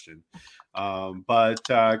question. But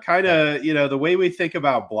kind of, the way we think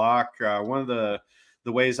about Block, one of the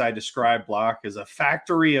ways I describe Block is a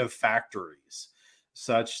factory of factories,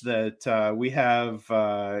 such that we have,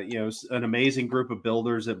 an amazing group of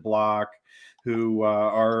builders at Block who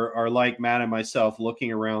are like Matt and myself,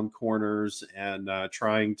 looking around corners and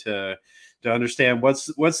trying to understand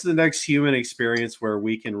what's the next human experience where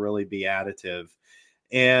we can really be additive.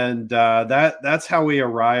 And that's how we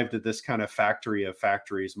arrived at this kind of factory of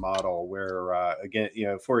factories model, where again,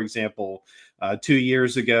 for example, 2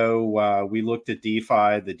 years ago, we looked at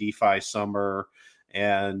DeFi, the DeFi summer,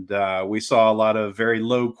 and we saw a lot of very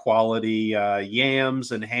low quality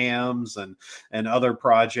yams and hams and other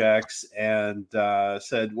projects, and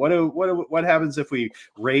said, what happens if we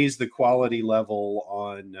raise the quality level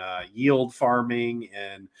on yield farming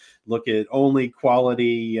and look at only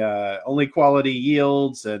quality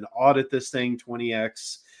yields and audit this thing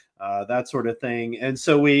 20x, that sort of thing. And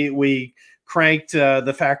so we cranked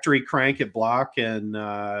the factory crank at Block and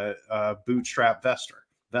bootstrap Vesper.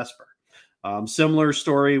 Similar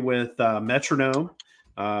story with Metronome.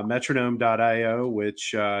 metronome.io,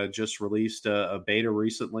 which just released a beta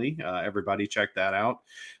recently. Everybody check that out.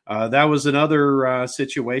 That was another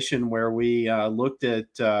situation where we looked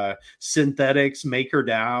at synthetics,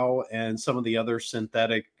 MakerDAO, and some of the other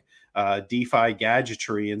synthetic DeFi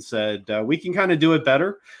gadgetry and said, we can kind of do it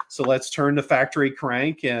better. So let's turn to Factory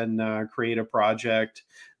Crank and create a project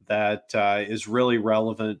that is really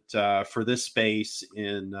relevant for this space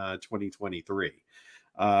in 2023.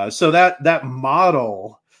 So that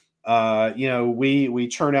model, we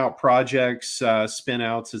churn out projects, spin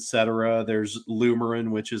outs, etc. There's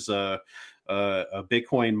Lumerin, which is a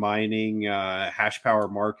Bitcoin mining hash power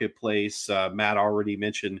marketplace. Matt already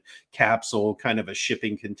mentioned Capsule, kind of a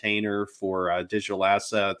shipping container for digital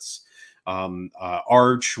assets.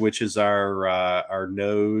 Arch, which is our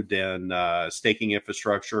node and staking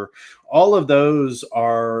infrastructure. All of those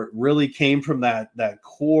really came from that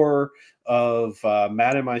core of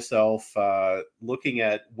Matt and myself looking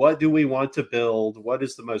at what do we want to build, what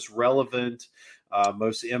is the most relevant,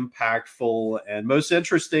 most impactful, and most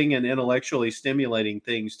interesting and intellectually stimulating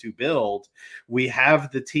things to build. We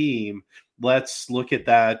have the team. Let's look at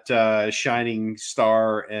that shining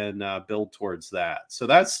star and build towards that. So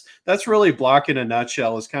that's really Block in a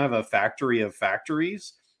nutshell. Is kind of a factory of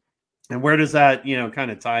factories. And where does that,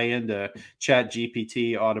 kind of tie into Chat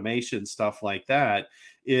GPT automation, stuff like that?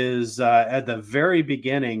 Is at the very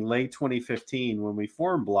beginning, late 2015, when we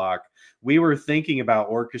formed Block, we were thinking about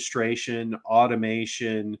orchestration,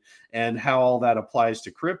 automation, and how all that applies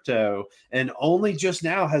to crypto. And only just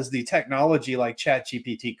now has the technology like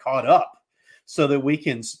ChatGPT caught up so that we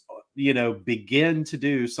can, begin to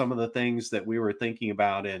do some of the things that we were thinking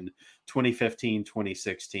about in 2015,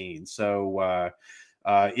 2016. So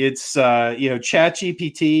it's,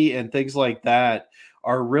 ChatGPT and things like that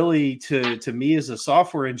are really, to me as a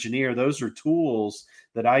software engineer, those are tools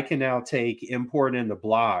that I can now take, import into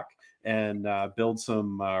Block, and build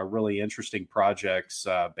some really interesting projects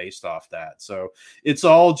based off that. So it's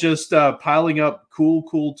all just piling up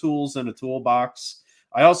cool tools in a toolbox.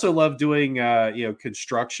 I also love doing,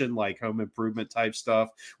 construction, like home improvement type stuff.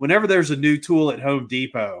 Whenever there's a new tool at Home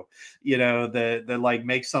Depot, that like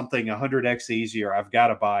makes something 100x easier, I've got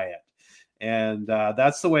to buy it. And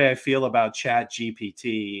that's the way I feel about Chat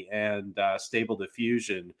GPT and Stable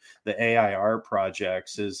Diffusion, the AI art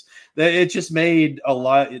projects, is that it just made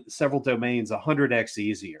several domains 100x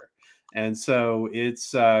easier. And so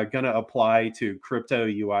it's going to apply to crypto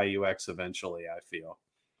UI UX eventually, I feel.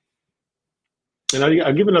 And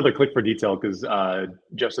I'll give another click for detail because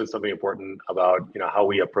Jeff said something important about how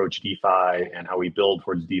we approach DeFi and how we build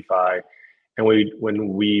towards DeFi. And when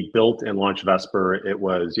we built and launched Vesper, it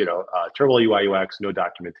was terrible UI UX, no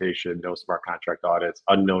documentation, no smart contract audits,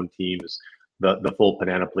 unknown teams, the full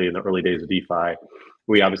panoply in the early days of DeFi.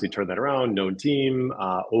 We obviously turned that around, known team,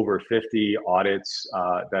 over 50 audits.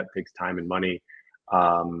 That takes time and money.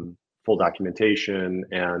 Full documentation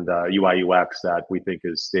and UI UX that we think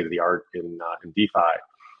is state of the art in DeFi.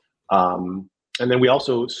 And then we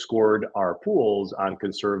also scored our pools on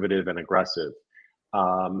conservative and aggressive.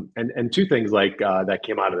 And two things that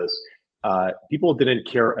came out of this. People didn't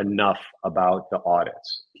care enough about the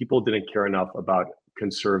audits. People didn't care enough about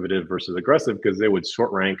conservative versus aggressive because they would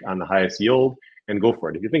sort rank on the highest yield and go for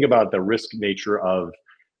it. If you think about the risk nature of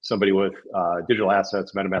somebody with digital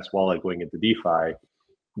assets, MetaMask wallet going into DeFi,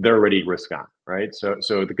 they're already risk on, right? So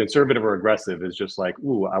the conservative or aggressive is just like,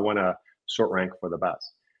 ooh, I want to sort rank for the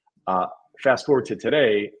best. Fast forward to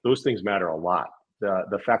today, those things matter a lot.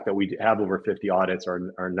 The fact that we have over 50 audits,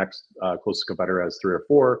 our next closest competitor has 3 or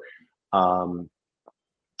 4,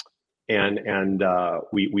 and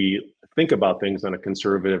we think about things on a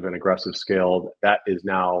conservative and aggressive scale. That is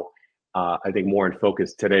now, I think, more in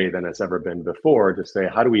focus today than it's ever been before. To say,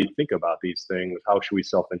 how do we think about these things? How should we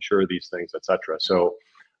self-insure these things, et cetera? So,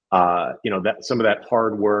 that some of that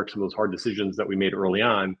hard work, some of those hard decisions that we made early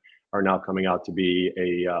on are now coming out to be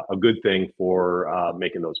a good thing for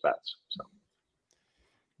making those bets. So.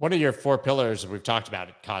 One of your 4 pillars, we've talked about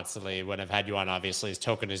it constantly when I've had you on, obviously, is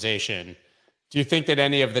tokenization. Do you think that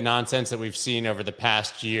any of the nonsense that we've seen over the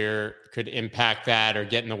past year could impact that or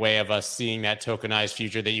get in the way of us seeing that tokenized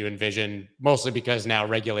future that you envision, mostly because now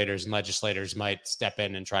regulators and legislators might step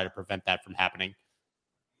in and try to prevent that from happening?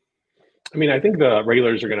 I mean, I think the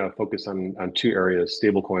regulators are going to focus on 2 areas,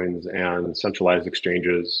 stablecoins and centralized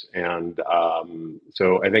exchanges. And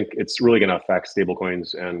so I think it's really going to affect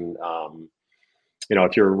stablecoins. And,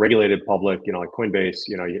 if you're a regulated public, like Coinbase,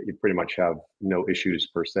 you pretty much have no issues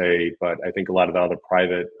per se. But I think a lot of the other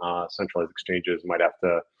private centralized exchanges might have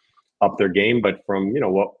to up their game. But from,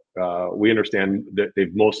 what we understand, that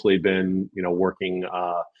they've mostly been, working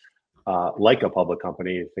like a public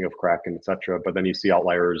company, think of Kraken, et cetera. But then you see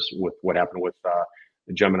outliers with what happened with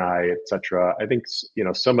Gemini, et cetera. I think,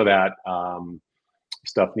 some of that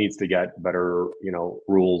stuff needs to get better,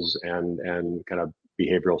 rules and kind of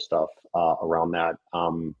behavioral stuff around that.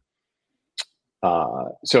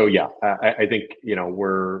 So yeah, I think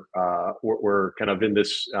we're kind of in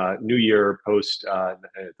this new year post.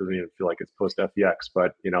 It doesn't even feel like it's post FTX,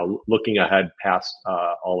 but looking ahead past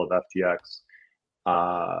all of FTX.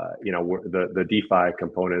 The DeFi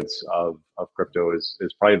components of crypto is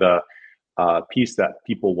probably the piece that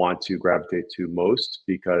people want to gravitate to most,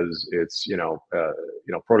 because it's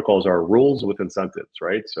protocols are rules with incentives,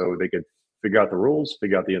 right? So they could figure out the rules,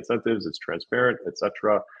 figure out the incentives. It's transparent,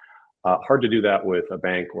 etc. Hard to do that with a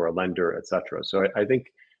bank or a lender, etc. So I think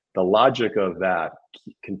the logic of that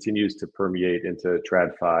continues to permeate into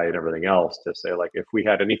TradFi and everything else, to say, like, if we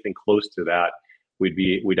had anything close to that,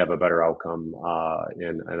 we'd have a better outcome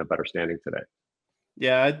and a better standing today.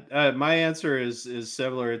 Yeah, my answer is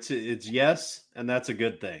similar. It's yes, and that's a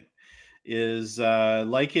good thing. Is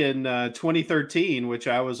like in 2013, which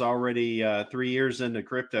I was already 3 years into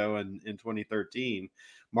crypto, and in 2013,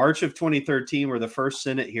 March of 2013 were the first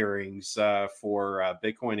Senate hearings for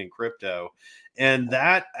Bitcoin and crypto. And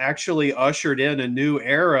that actually ushered in a new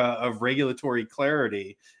era of regulatory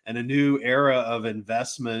clarity and a new era of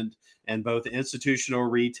investment, and both institutional,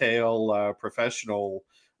 retail, professional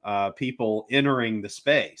people entering the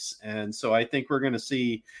space. And so I think we're going to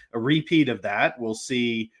see a repeat of that. We'll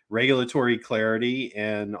see regulatory clarity,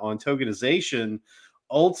 and on tokenization,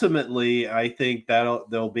 ultimately, I think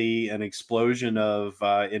there'll be an explosion of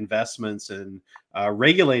investments in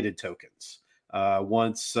regulated tokens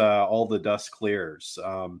once all the dust clears.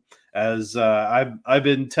 As I've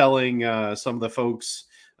been telling some of the folks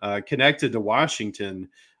connected to Washington,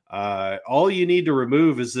 all you need to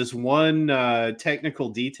remove is this one technical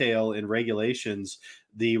detail in regulations: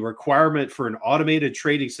 the requirement for an automated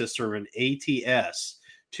trading system, an ATS,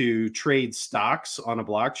 to trade stocks on a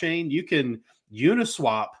blockchain. You can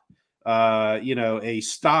Uniswap, a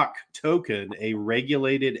stock token, a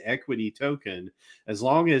regulated equity token, as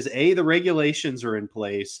long as A, the regulations are in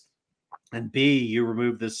place, and B, you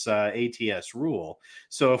remove this ATS rule.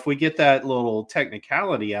 So if we get that little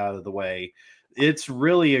technicality out of the way, it's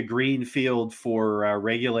really a green field for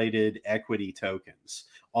regulated equity tokens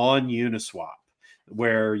on Uniswap,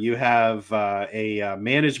 where you have a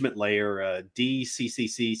management layer,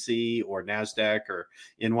 DCCCC or NASDAQ or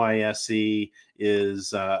NYSE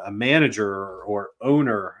is a manager or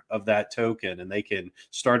owner of that token, and they can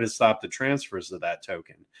start and stop the transfers of that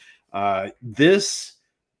token. This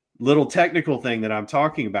little technical thing that I'm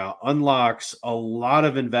talking about unlocks a lot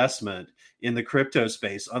of investment in the crypto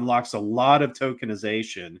space, unlocks a lot of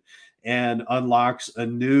tokenization, and unlocks a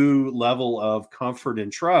new level of comfort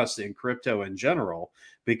and trust in crypto in general,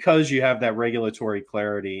 because you have that regulatory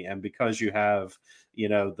clarity, and because you have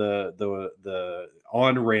the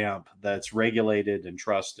on-ramp that's regulated and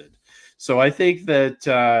trusted. So I think that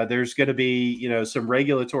there's going to be some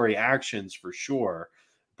regulatory actions for sure,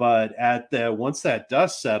 but once that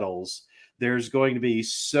dust settles, there's going to be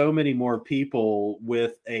so many more people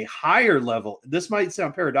with a higher level. This might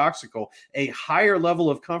sound paradoxical, a higher level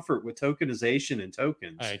of comfort with tokenization and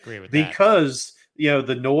tokens. I agree with that. Because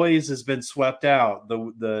the noise has been swept out,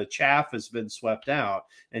 the chaff has been swept out,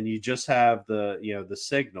 and you just have the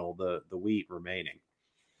signal, the wheat remaining.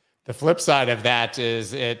 The flip side of that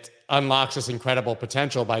is it unlocks this incredible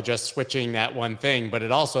potential by just switching that one thing, but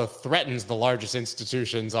it also threatens the largest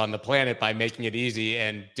institutions on the planet by making it easy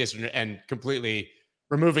and completely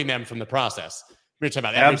removing them from the process. We're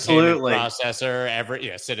talking about every payment processor,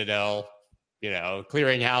 every Citadel,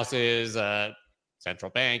 clearing houses,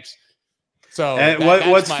 central banks. So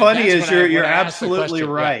what's funny is you're absolutely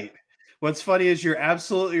right. What's funny is you're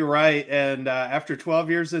absolutely right. And after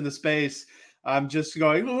 12 years in the space, I'm just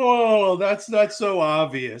going, oh, that's not so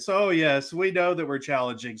obvious. Oh, yes, we know that we're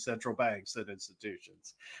challenging central banks and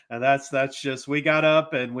institutions. And that's just, we got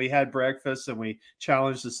up and we had breakfast and we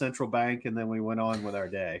challenged the central bank, and then we went on with our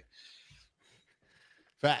day.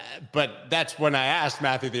 But that's when I asked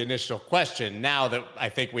Matthew the initial question. Now that I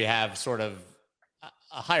think we have sort of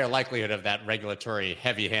a higher likelihood of that regulatory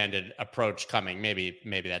heavy-handed approach coming, maybe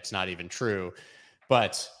that's not even true.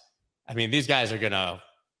 But I mean, these guys are going to,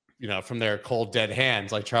 from their cold, dead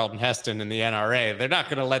hands, like Charlton Heston and the NRA, they're not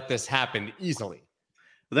going to let this happen easily.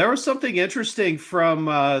 There was something interesting from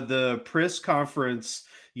the press conference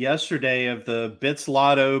yesterday of the Bits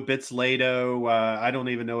Lotto, Bits Lato. I don't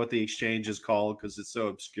even know what the exchange is called because it's so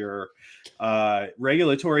obscure.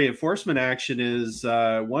 Regulatory enforcement action is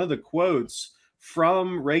one of the quotes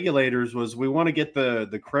from regulators was, we want to get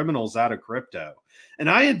the criminals out of crypto. And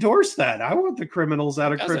I endorse that. I want the criminals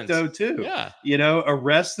out of crypto too. Yeah.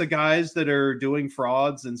 Arrest the guys that are doing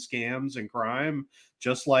frauds and scams and crime,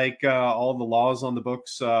 just like all the laws on the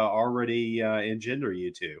books already engender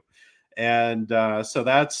you to. And so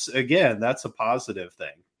that's a positive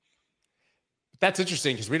thing. That's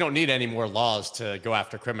interesting because we don't need any more laws to go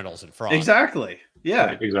after criminals and fraud. Exactly. Yeah,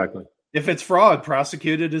 right, exactly. If it's fraud,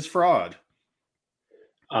 prosecute it as fraud.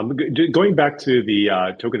 Going back to the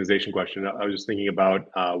tokenization question, I was just thinking about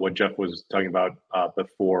what Jeff was talking about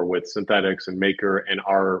before with synthetics and Maker, and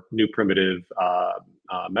our new primitive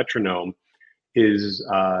metronome is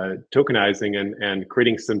tokenizing and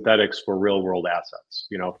creating synthetics for real world assets,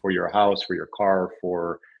 for your house, for your car,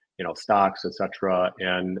 for stocks, etc.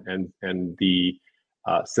 And the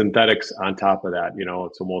synthetics on top of that,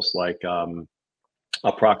 it's almost like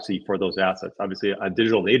a proxy for those assets. Obviously, a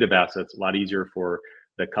digital native asset's a lot easier for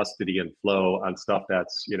the custody and flow on stuff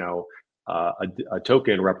that's a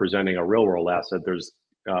token representing a real world asset. There's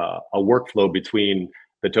a workflow between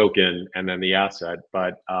the token and then the asset,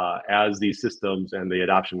 but as these systems and the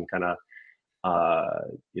adoption kind of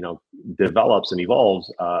develops and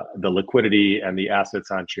evolves, the liquidity and the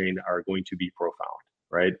assets on chain are going to be profound,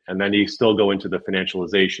 right? And then you still go into the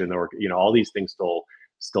financialization, or all these things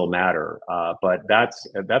still matter, but that's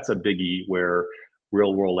a biggie where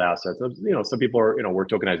real world assets, some people are, we're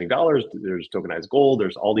tokenizing dollars, there's tokenized gold,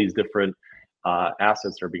 there's all these different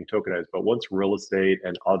assets that are being tokenized. But once real estate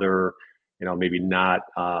and other, maybe not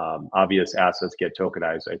obvious assets get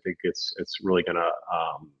tokenized, I think it's really gonna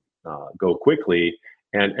go quickly.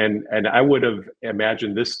 And I would have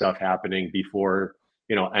imagined this stuff happening before,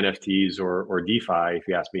 NFTs or DeFi. If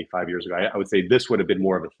you asked me 5 years ago, I would say this would have been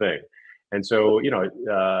more of a thing. And so,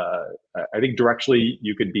 I think directionally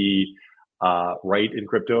you could be right in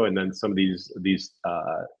crypto, and then some of these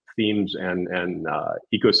themes and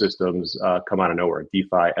ecosystems come out of nowhere.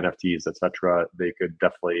 DeFi, NFTs, etc. They could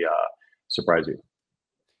definitely surprise you.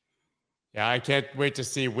 Yeah, I can't wait to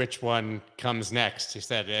see which one comes next. You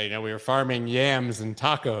said, we were farming yams and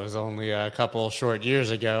tacos only a couple short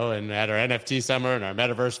years ago, and at our NFT summer and our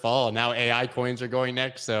metaverse fall, and now AI coins are going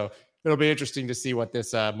next. So it'll be interesting to see what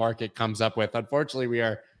this market comes up with. Unfortunately, we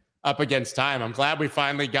are up against time. I'm glad we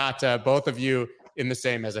finally got both of you in the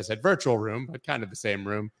same, as I said, virtual room, but kind of the same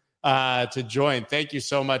room to join. Thank you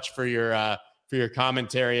so much for your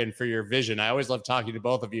commentary and for your vision. I always love talking to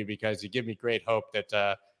both of you because you give me great hope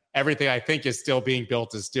that everything I think is still being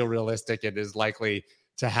built is still realistic and is likely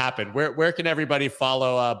to happen. Where can everybody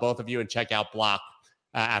follow both of you and check out Block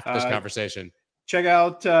after this conversation? Check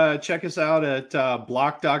us out at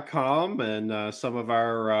block.com and some of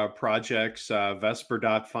our projects,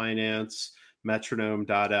 Vesper.finance,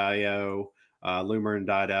 metronome.io,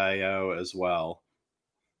 Lumerin.io as well.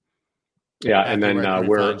 Yeah, and then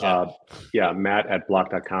we're Matt at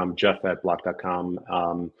block.com, Jeff at block.com,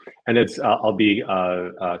 and it's I'll be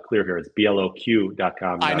clear here. It's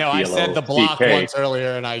bloq.com. I know I said the block once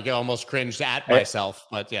earlier, and I almost cringed at myself.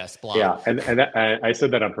 But yes, block. Yeah, and I said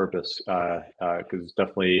that on purpose because it's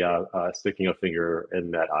definitely sticking a finger in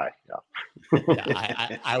that eye.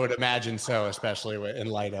 Yeah, I would imagine so, especially in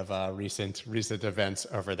light of recent events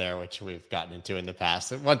over there, which we've gotten into in the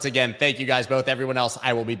past. Once again, thank you guys both. Everyone else,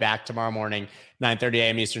 I will be back tomorrow morning, 9:30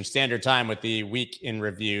 a.m. Eastern Standard Time, with the week in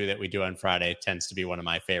review that we do on Friday. It tends to be one of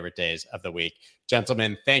my favorite days of the week.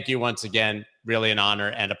 Gentlemen, thank you once again. Really an honor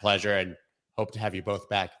and a pleasure, and hope to have you both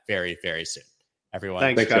back very, very soon. Everyone,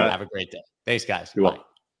 thanks, Scott. Have a great day. Thanks, guys. You're welcome.